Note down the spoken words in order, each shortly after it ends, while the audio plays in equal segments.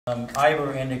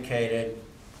Ivor indicated,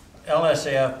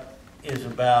 LSF is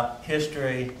about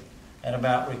history and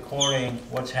about recording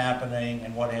what's happening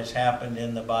and what has happened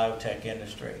in the biotech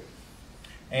industry.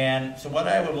 And so what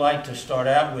I would like to start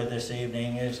out with this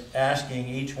evening is asking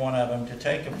each one of them to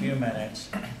take a few minutes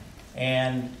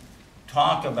and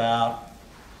talk about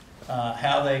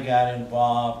how they got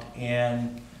involved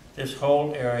in this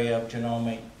whole area of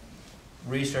genomic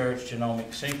research, genomic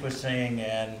sequencing,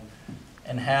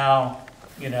 and how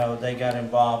they got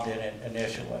involved in it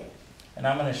initially. And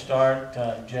I'm going to start,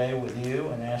 Jay, with you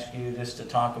and ask you just to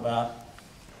talk about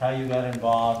how you got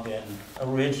involved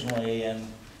originally in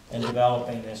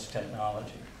developing this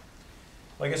technology.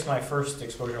 Well, I guess my first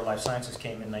exposure to life sciences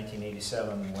came in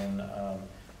 1987 when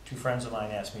two friends of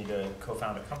mine asked me to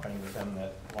co-found a company with them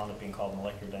that wound up being called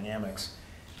Molecular Dynamics.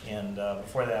 And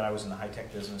before that, I was in the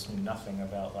high-tech business, knew nothing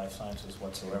about life sciences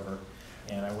whatsoever.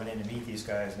 And I went in to meet these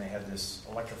guys, and they had this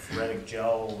electrophoretic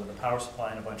gel with a power supply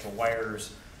and a bunch of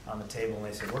wires on the table, and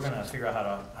they said, we're going to figure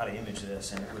out how to image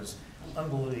this. And it was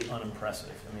unbelievably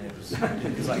unimpressive. I mean,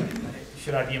 it was like,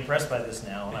 should I be impressed by this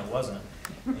now? And I wasn't.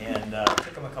 And it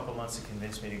took them a couple months to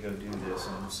convince me to go do this.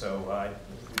 And so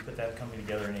we put that company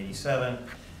together in '87.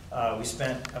 We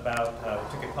spent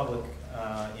about, took it public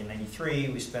in '93.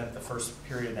 We spent the first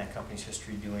period in that company's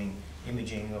history doing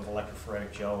imaging of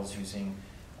electrophoretic gels using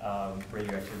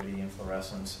radioactivity and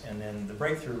fluorescence. And then the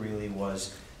breakthrough really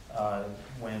was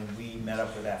when we met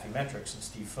up with Affymetrix and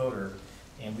Steve Fodor,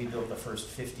 and we built the first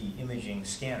 50 imaging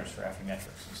scanners for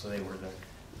Affymetrix. And so they were,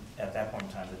 at that point in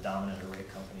time, the dominant array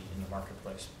company in the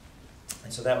marketplace.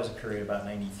 And so that was a period about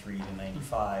 '93 to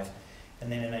 '95.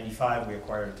 And then in '95, we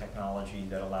acquired a technology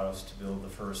that allowed us to build the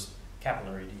first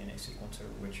capillary DNA sequencer,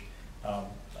 which a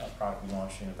product we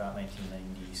launched in about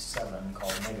 1997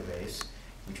 called Megabase.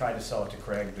 We tried to sell it to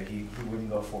Craig, but he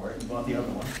wouldn't go for it. He bought the other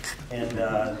one. And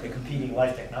the competing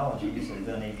Life Technologies, the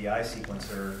then ABI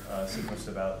sequencer, sequenced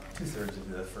about 2/3 of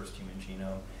the first human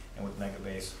genome. And with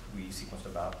Megabase, we sequenced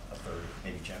about 1/3,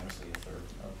 maybe generously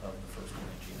 1/3 of the first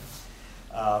human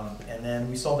genome. And then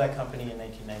we sold that company in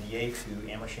 1998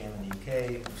 to Amersham in the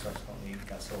UK, who subsequently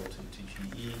got sold to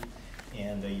GE.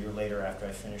 And a year later, after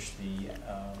I finished the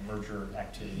merger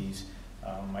activities,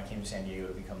 I came to San Diego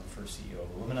to become the first CEO of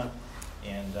Illumina.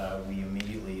 And we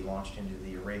immediately launched into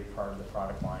the array part of the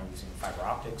product line using fiber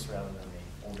optics rather than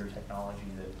the older technology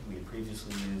that we had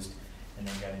previously used, and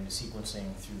then got into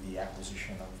sequencing through the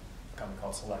acquisition of a company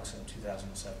called Solexa in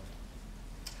 2007.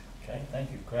 Okay,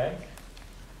 thank you. Craig?